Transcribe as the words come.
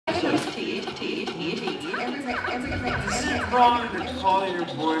Is it wrong to call your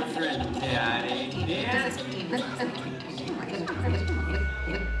boyfriend daddy?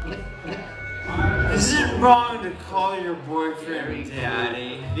 Is it wrong to call your boyfriend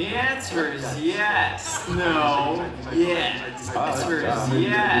daddy? The answer is yes. No. Yes. The answer is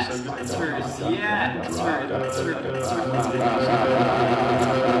yes. The answer is yes.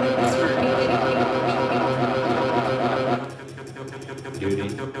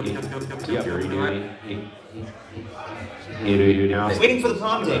 Waiting for the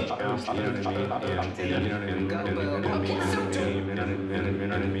prom date. From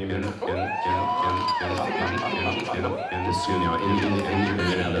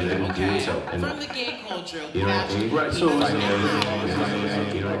the gay culture,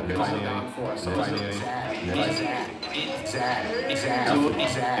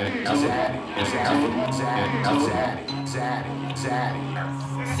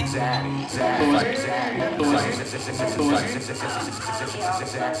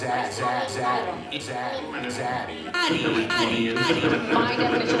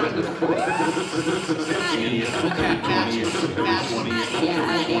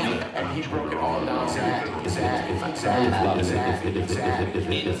 And he broke it all down.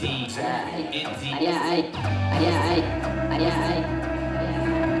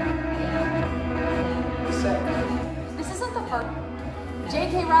 This isn't the first.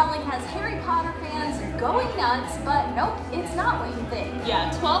 J.K. Rowling has Harry Potter fans going nuts, but nope, it's not what you think.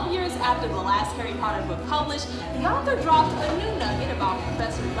 Yeah, 12 years after the last Harry Potter book published, the author dropped a new nugget about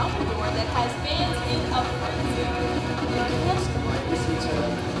Professor Dumbledore that has fans in a frenzy. Listen to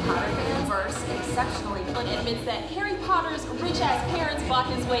Potter fans verse exceptionally. And admits that Harry Potter's rich-ass parents bought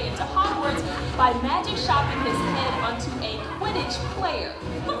his way into Hogwarts by magic shopping his head onto a Quidditch player.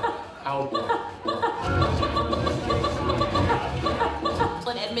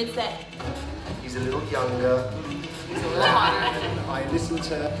 And admits that He's a little younger. he's a little hotter. I listen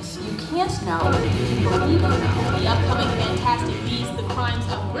to. You can't know. You believe it now. The upcoming Fantastic Beasts: The Crimes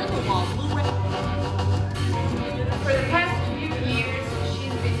of Grindelwald Blu-ray. For the past few years,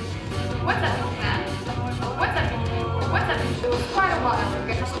 she's been. What's up, man? What's up? What's up? It was quite a while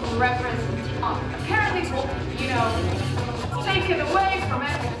ago. Reference. Apparently, you know, taken away from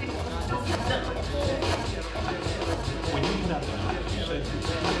everything. When you got the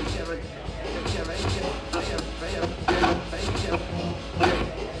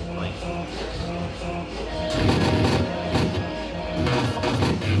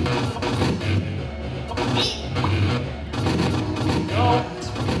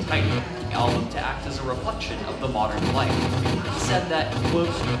album to act as a reflection of the modern life. He said that, quote,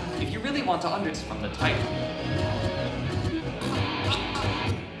 if you really want to understand from the title.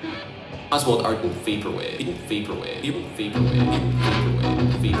 Oswald art vaporwave, vaporwave, vaporwave,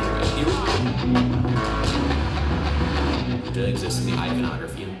 vaporwave. It exists in the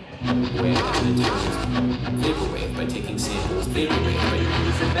iconography way as an vaporwave by taking samples, vaporwave by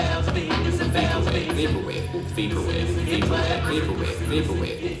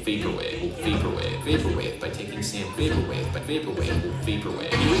vaporwave by taking samples, vaporwave.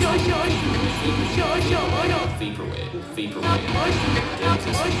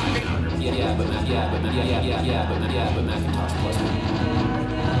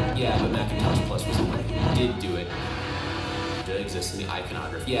 But Macintosh Plus was the one who did do it. It exists in the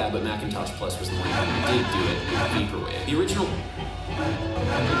iconography. Yeah, but Macintosh Plus was the one who did do it. Vaporwave. The original.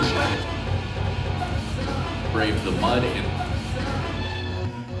 Brave the mud and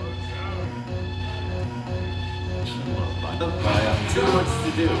Too much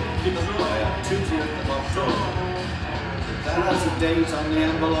to do. 20th of October. If that has a date on the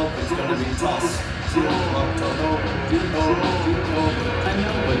envelope, it's going to be tossed. 20th of October. I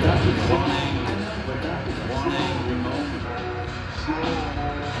know, but that was one angry moment.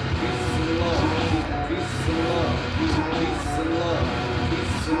 Peace and love. Peace and love. Peace and love.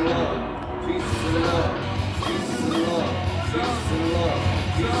 Peace and love. Peace and love. Peace and love. Peace and love.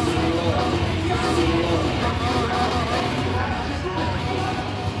 Peace and love. Peace and love.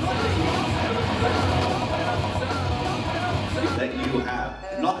 That you have,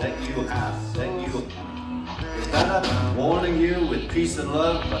 not that you have, that you. Is that I'm warning you with peace and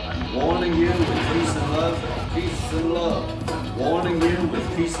love, but I'm warning you with peace and love, peace and love. Warning you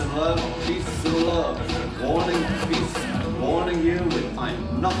with peace and love, peace and love. Warning you with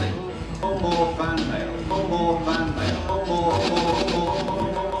I'm nothing. No more fan mail, no more fan mail, no more.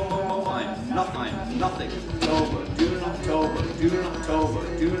 I'm nothing. October, June, October, June, October,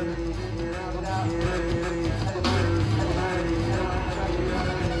 June.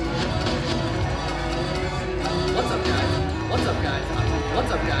 What's up, guys? What's up, guys?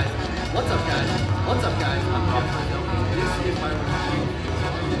 What's up, guys? What's up, guys? What's up, guys? I'm Rob. This is my review.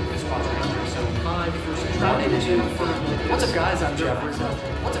 So 5 for subscribing. What's up, guys? I'm Jeff Rizzo.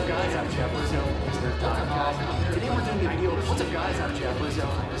 What's up, guys? I'm Jeff Rizzo. Today we're doing a video. What's up, guys? I'm Jeff Rizzo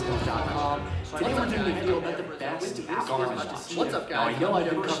from Business.com. Today we're doing a video about the best Garmin watch. What's up, guys? Now, I know I've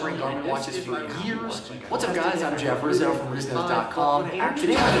been covering Garmin watches for years. What's up, guys? I'm Jeff Rizzo from Business.com. Today we're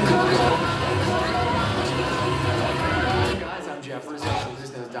doing Jeff Rizzo from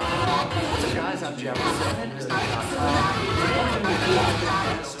Business.com. What's up, guys? I'm Jeff Rizzo from Business.com. What's up, guys? I'm Jeff Rizzo from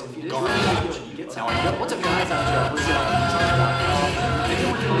Business.com. What's up, guys?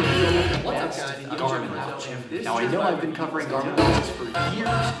 Garmin watch. Now, I know I've been covering Garmin watches for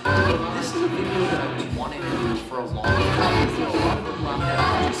years. This is a video that I've been wanting to do for a long time. A lot of people out there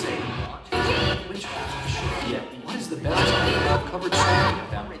just say, which watch? Yeah, what is the best? I've covered so many of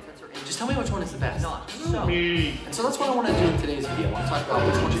them. Just tell me which one is the best. Me. And so that's what I want to do in today's video. I want to talk about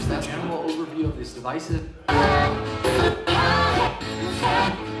which one is the best, general overview of this device.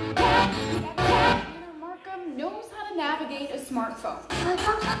 Markham knows how to navigate a smartphone.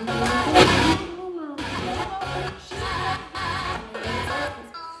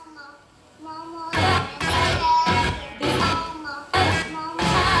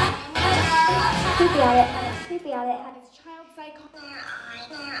 Creepy at it.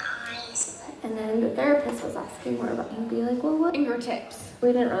 And then the therapist was asking more about it. He'd be like, well, what? Fingertips.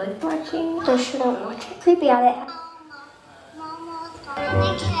 We didn't really watching. So shouldn't watch it. Creepy at it.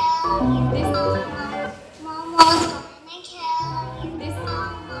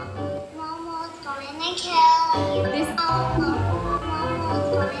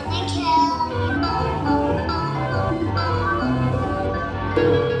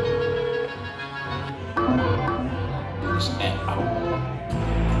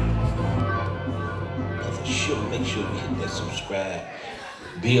 Make sure you hit that subscribe.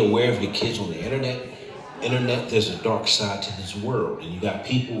 Be aware of your kids on the internet. Internet, there's a dark side to this world. And you got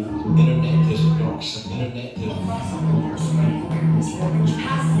people, internet, there's a dark side. Internet, there's which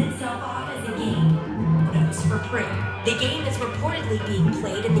passes itself off as a game, but it was for free. The game is reportedly being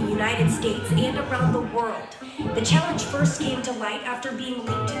played in the United States and around the world. The challenge first came to light after being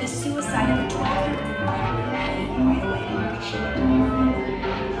linked to the suicide of a 12-year-old.